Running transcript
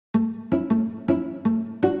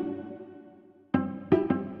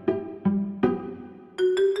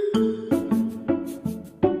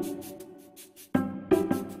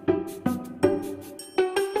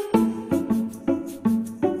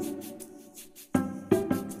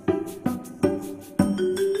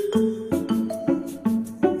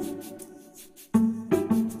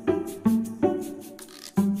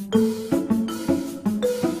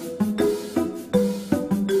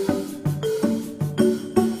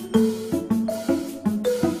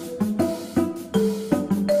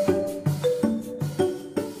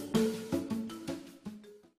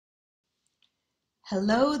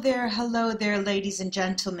hello there, ladies and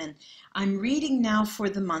gentlemen. I'm reading now for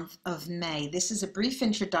the month of May. This is a brief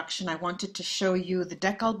introduction. I wanted to show you the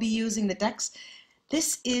deck I'll be using, the decks.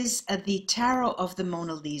 This is the Tarot of the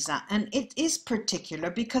Mona Lisa, and it is particular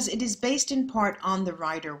because it is based in part on the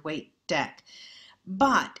Rider-Waite deck.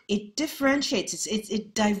 But it differentiates,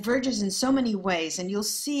 it diverges in so many ways, and you'll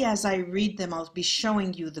see as I read them, I'll be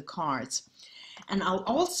showing you the cards. And I'll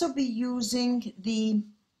also be using the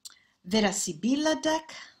VERA SIBILLA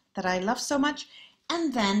deck that I love so much,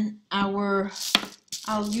 and then I'll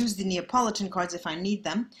use the Neapolitan cards if I need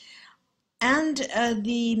them, and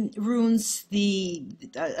the runes,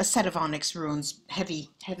 a set of onyx runes, heavy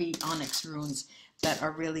onyx runes that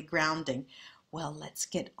are really grounding. Well, let's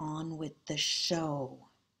get on with the show.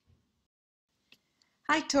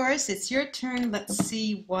 Hi Taurus, it's your turn. Let's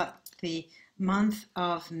see what the month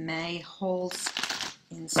of May holds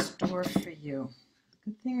in store for you.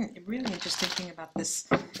 Good thing, really interesting thing about this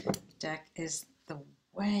deck is the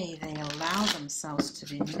way they allow themselves to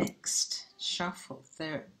be mixed, shuffled.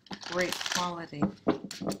 They're great quality,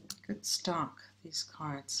 good stock, these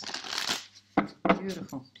cards.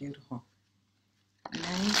 Beautiful, beautiful.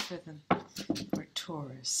 May for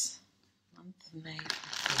Taurus. Month of May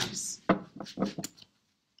for Taurus. Let's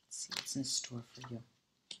see what's in store for you.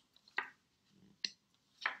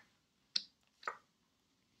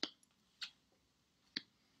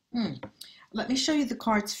 Let me show you the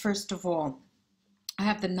cards first of all. I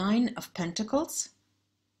have the Nine of Pentacles,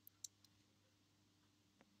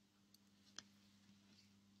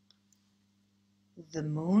 the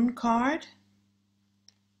Moon card,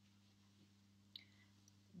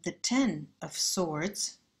 the Ten of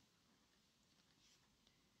Swords,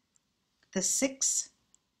 the Six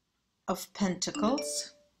of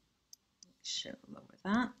Pentacles, lower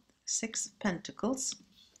that, Six of Pentacles,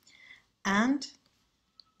 and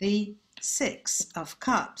the Six of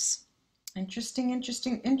Cups. Interesting,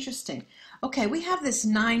 interesting, interesting. Okay, we have this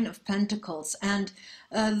Nine of Pentacles, and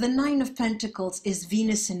the Nine of Pentacles is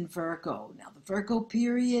Venus in Virgo. Now, the Virgo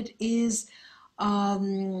period is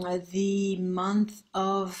the month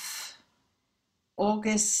of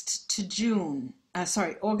August to June.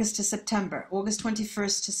 August to September. August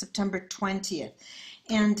 21st to September 20th.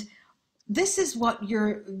 And this is what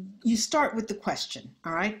you start with the question,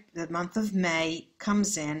 all right? The month of May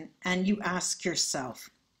comes in and you ask yourself,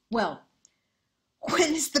 well,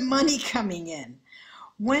 when is the money coming in?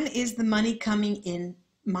 When is the money coming in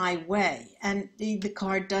my way? And the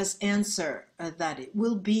card does answer that it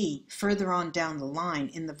will be further on down the line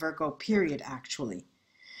in the Virgo period, actually.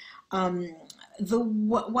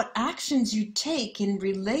 What actions you take in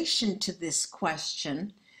relation to this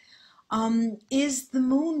question is the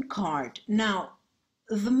Moon card. Now,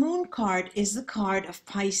 the Moon card is the card of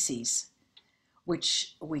Pisces,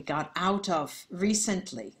 which we got out of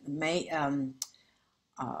recently,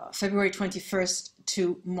 February 21st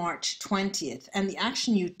to March 20th. And the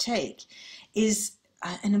action you take is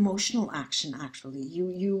an emotional action, actually.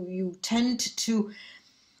 You tend to,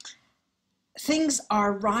 things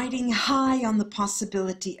are riding high on the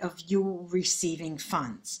possibility of you receiving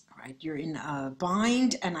funds. Right? You're in a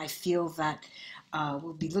bind, and I feel that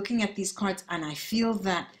we'll be looking at these cards, and I feel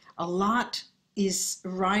that a lot is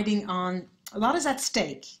riding on, a lot is at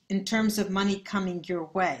stake in terms of money coming your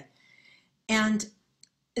way. And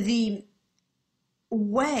the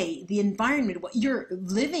way, the environment, what you're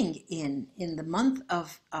living in the month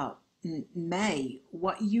of May,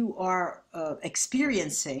 what you are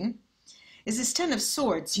experiencing is this Ten of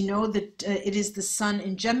Swords. You know that it is the Sun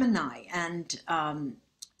in Gemini, and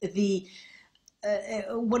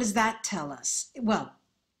what does that tell us? Well,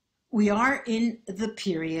 we are in the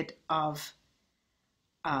period of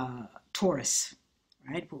Taurus,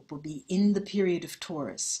 right? We'll be in the period of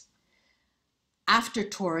Taurus. After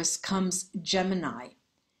Taurus comes Gemini,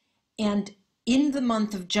 and in the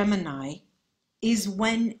month of Gemini is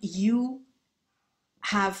when you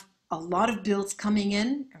have a lot of bills coming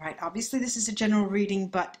in, right? Obviously this is a general reading,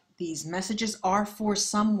 but these messages are for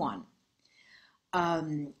someone.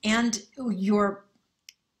 And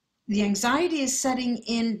the anxiety is setting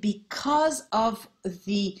in because of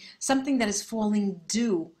something that is falling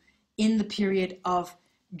due in the period of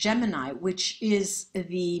Gemini, which is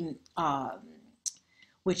the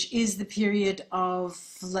period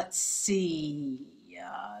of, let's see,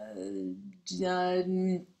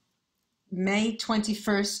 May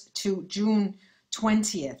 21st to June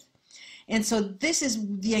 20th. And so this is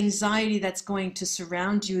the anxiety that's going to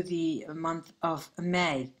surround you the month of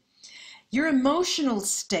May. Your emotional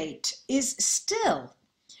state is still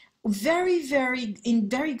in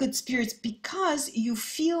very good spirits because you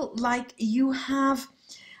feel like you have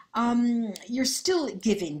you're still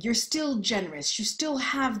giving, you're still generous, you still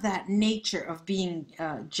have that nature of being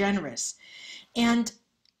generous. And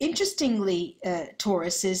interestingly,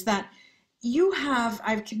 Taurus, is that you have,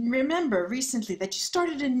 I can remember recently that you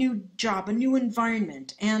started a new job, a new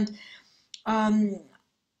environment, and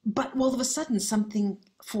but all of a sudden something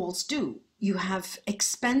falls due. You have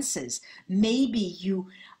expenses. Maybe you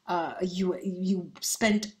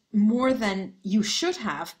spent more than you should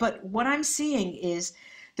have. But what I'm seeing is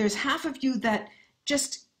there's half of you that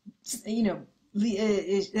just, you know,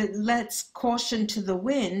 lets caution to the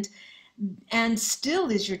wind and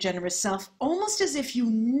still is your generous self, almost as if you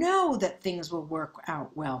know that things will work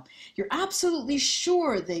out well. You're absolutely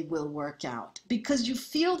sure they will work out because you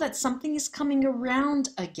feel that something is coming around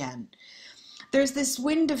again. There's this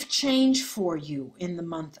wind of change for you in the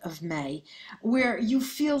month of May where you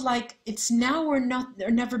feel like it's now or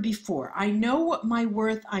never before. I know my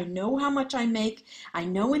worth. I know how much I make. I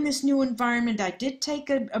know in this new environment I did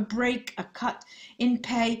take a break, a cut in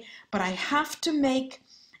pay, but I have to make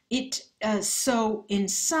it so in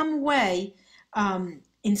some way I'll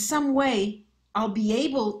be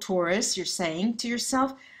able, Taurus, you're saying to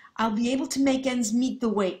yourself, I'll be able to make ends meet the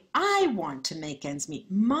way I want to make ends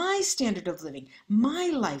meet, my standard of living,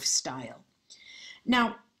 my lifestyle.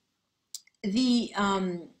 Now, the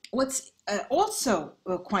what's also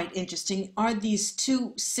quite interesting are these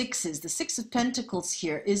two sixes. The Six of Pentacles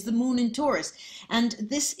here is the moon in Taurus, and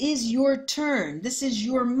this is your turn. This is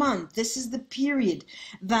your month. This is the period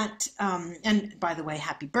that, and by the way,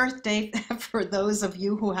 happy birthday for those of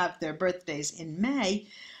you who have their birthdays in May.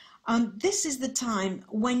 This is the time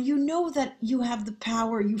when you know that you have the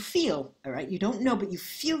power, you feel, all right, you don't know, but you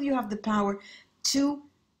feel you have the power to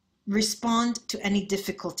respond to any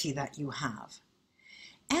difficulty that you have.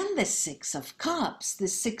 And the Six of Cups, the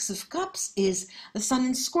Six of Cups is the Sun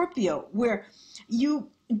in Scorpio, where you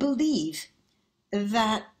believe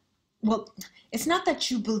that, well, it's not that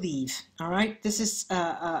you believe, all right? This is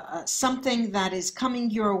something that is coming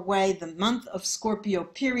your way, the month of Scorpio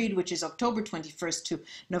period, which is October 21st to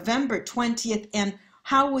November 20th. And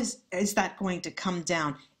how is that going to come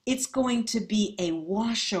down? It's going to be a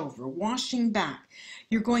washover, washing back.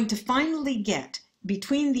 You're going to finally get,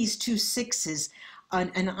 between these two sixes,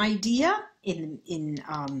 an idea in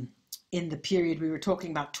the period we were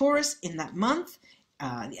talking about, Taurus, in that month,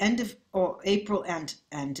 the end of April and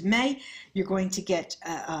May. You're going to get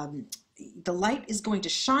the light is going to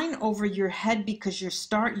shine over your head because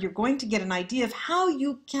you're going to get an idea of how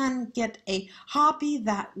you can get a hobby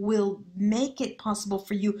that will make it possible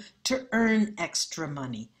for you to earn extra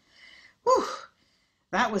money. Whew,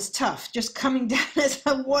 that was tough, just coming down as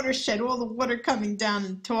a watershed, all the water coming down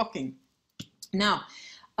and talking. Now,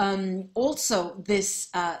 also this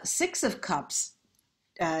Six of Cups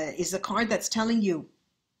is a card that's telling you,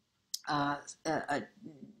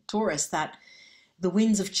 Taurus, that the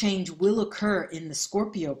winds of change will occur in the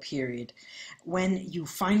Scorpio period when you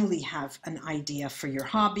finally have an idea for your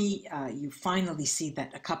hobby. You finally see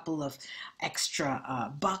that a couple of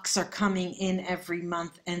extra bucks are coming in every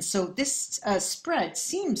month. And so this spread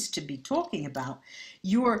seems to be talking about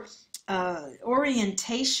your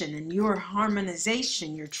orientation and your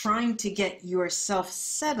harmonization. You're trying to get yourself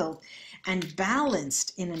settled and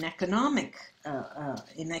balanced in an economic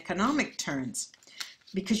terms,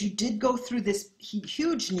 because you did go through this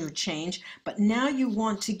huge new change, but now you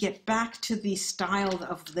want to get back to the style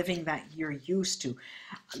of living that you're used to.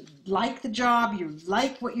 Like the job, you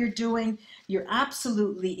like what you're doing, you're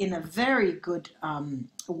absolutely in a very good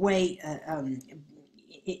way,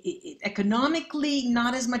 economically,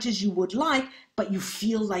 not as much as you would like, but you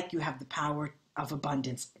feel like you have the power of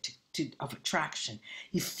abundance, of attraction.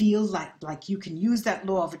 You feel like you can use that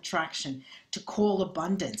law of attraction to call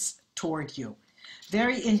abundance toward you.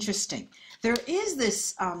 Very interesting. There is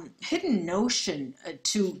this hidden notion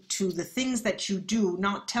to the things that you do,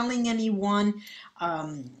 not telling anyone,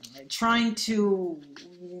 trying to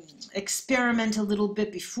experiment a little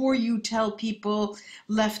bit before you tell people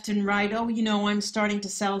left and right. Oh, you know, I'm starting to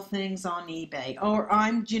sell things on eBay, or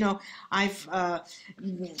I'm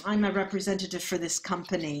a representative for this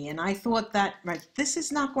company, and I thought that, right, this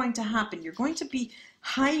is not going to happen. You're going to be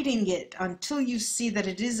hiding it until you see that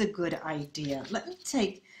it is a good idea. Let me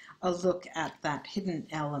take a look at that hidden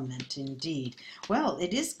element indeed. Well,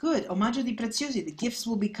 it is good. Omaggio di preziosi, the gifts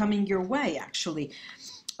will be coming your way, actually.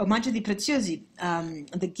 Omaggio di preziosi,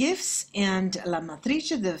 the gifts, and la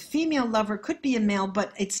matrice, the female lover, could be a male,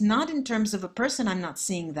 but it's not in terms of a person. I'm not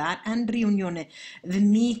seeing that. And riunione, the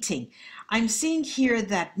meeting. I'm seeing here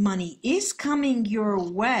that money is coming your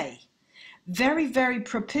way. Very, very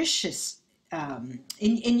propitious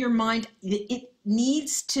in your mind, it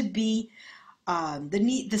needs to be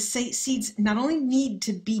the seeds not only need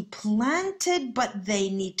to be planted, but they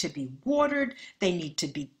need to be watered, they need to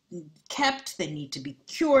be kept, they need to be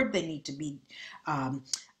cured, they need to be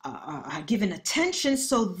given attention,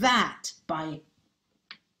 so that by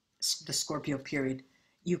the Scorpio period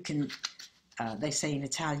you can, they say in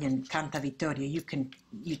Italian, canta vittoria,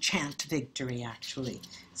 you chant victory, actually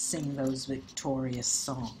sing those victorious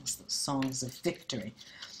songs, those songs of victory.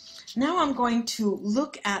 Now I'm going to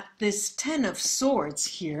look at this Ten of Swords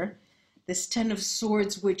here, this Ten of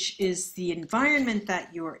Swords, which is the environment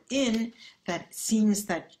that you're in, that seems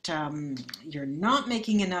that you're not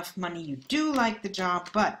making enough money. You do like the job,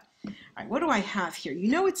 but all right, what do I have here? You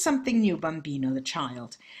know it's something new, bambino, the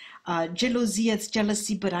child. Gelosia, it's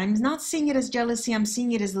jealousy, but I'm not seeing it as jealousy. I'm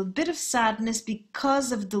seeing it as a bit of sadness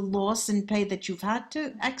because of the loss and pay that you've had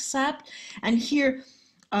to accept. And here,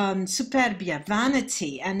 superbia,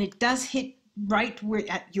 vanity, and it does hit right where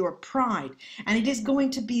at your pride, and it is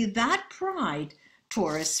going to be that pride,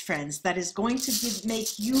 Taurus friends, that is going to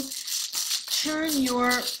make you turn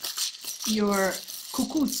your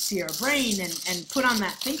cucuzzi, your brain, and put on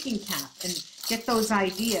that thinking cap and get those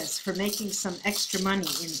ideas for making some extra money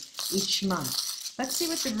in each month. Let's see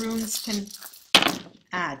what the runes can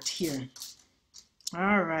add here.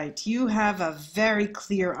 All right, you have a very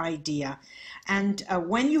clear idea. And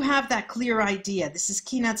when you have that clear idea, this is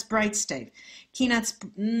Kinat's bright stave. Kinat's,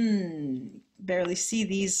 barely see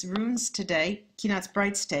these runes today. Kinat's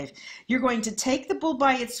bright stave. You're going to take the bull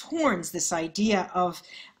by its horns, this idea of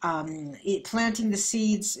planting the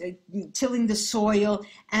seeds, tilling the soil,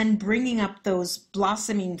 and bringing up those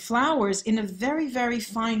blossoming flowers in a very, very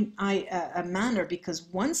fine manner, because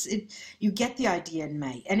once you get the idea in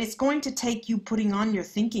May, and it's going to take you putting on your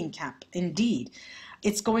thinking cap, indeed.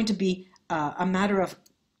 It's going to be a matter of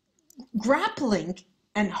grappling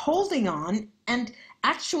and holding on and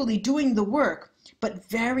actually doing the work, but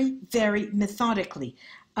very, very methodically.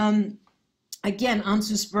 Again,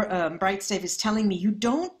 Ansu's bright stave is telling me you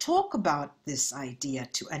don't talk about this idea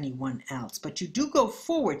to anyone else, but you do go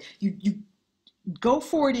forward. You go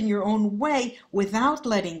forward in your own way without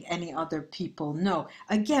letting any other people know.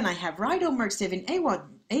 Again, I have Rido Merkstave and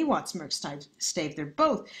Awat's Merkstave. They're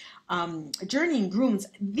both journeying grooms.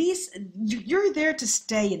 You're there to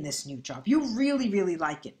stay in this new job. You really, really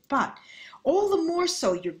like it. But all the more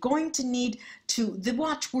so, you're going to need to, the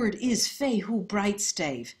watchword is Fehu bright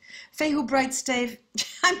stave. Fehu bright stave,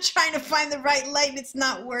 I'm trying to find the right light, it's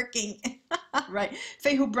not working. Right,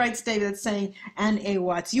 Fehu bright stave, that's saying, and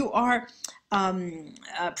Awats, you are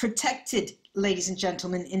protected, ladies and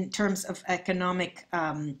gentlemen, in terms of economic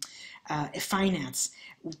finance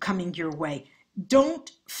coming your way.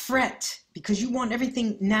 Don't fret, because you want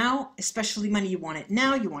everything now, especially money. You want it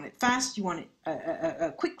now, you want it fast, you want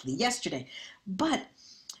it quickly, yesterday. But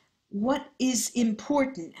what is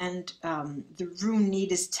important, and the rune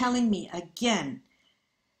need is telling me again,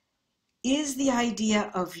 is the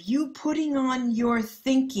idea of you putting on your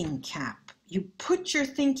thinking cap. You put your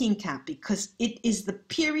thinking cap because it is the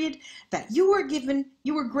period that you were given,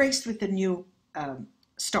 you were graced with a new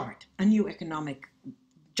start, a new economic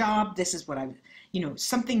job. This is what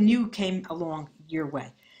something new came along your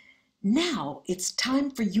way. Now it's time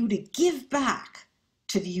for you to give back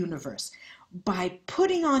to the universe by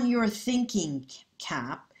putting on your thinking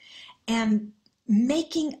cap and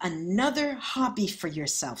making another hobby for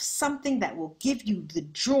yourself, something that will give you the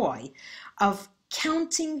joy of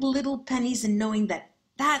counting little pennies and knowing that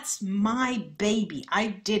that's my baby. I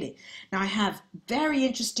did it. Now I have very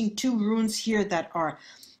interesting two runes here that are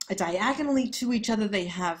diagonally to each other. They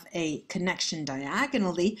have a connection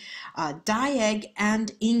diagonally. Dieg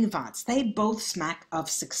and Ingvats, they both smack of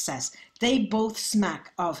success. They both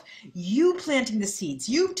smack of you planting the seeds,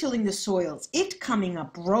 you tilling the soils, it coming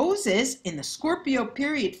up roses in the Scorpio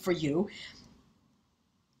period for you.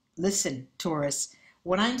 Listen, Taurus,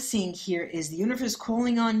 what I'm seeing here is the universe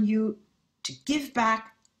calling on you to give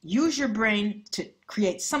back, use your brain to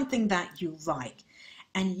create something that you like,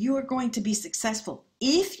 and you are going to be successful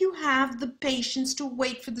if you have the patience to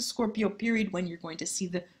wait for the Scorpio period when you're going to see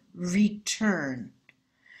the return.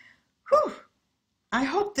 Whew. I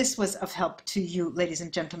hope this was of help to you, ladies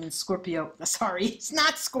and gentlemen. Scorpio, sorry, it's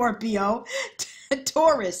not Scorpio,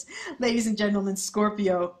 Taurus, ladies and gentlemen,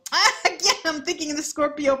 Scorpio. Again, I'm thinking of the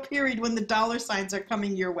Scorpio period when the dollar signs are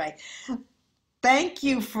coming your way. Thank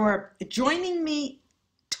you for joining me,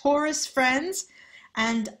 Taurus friends.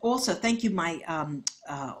 And also, thank you, my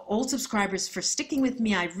old subscribers, for sticking with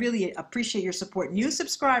me. I really appreciate your support. New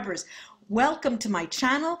subscribers, welcome to my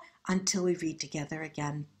channel. Until we read together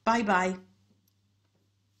again. Bye-bye.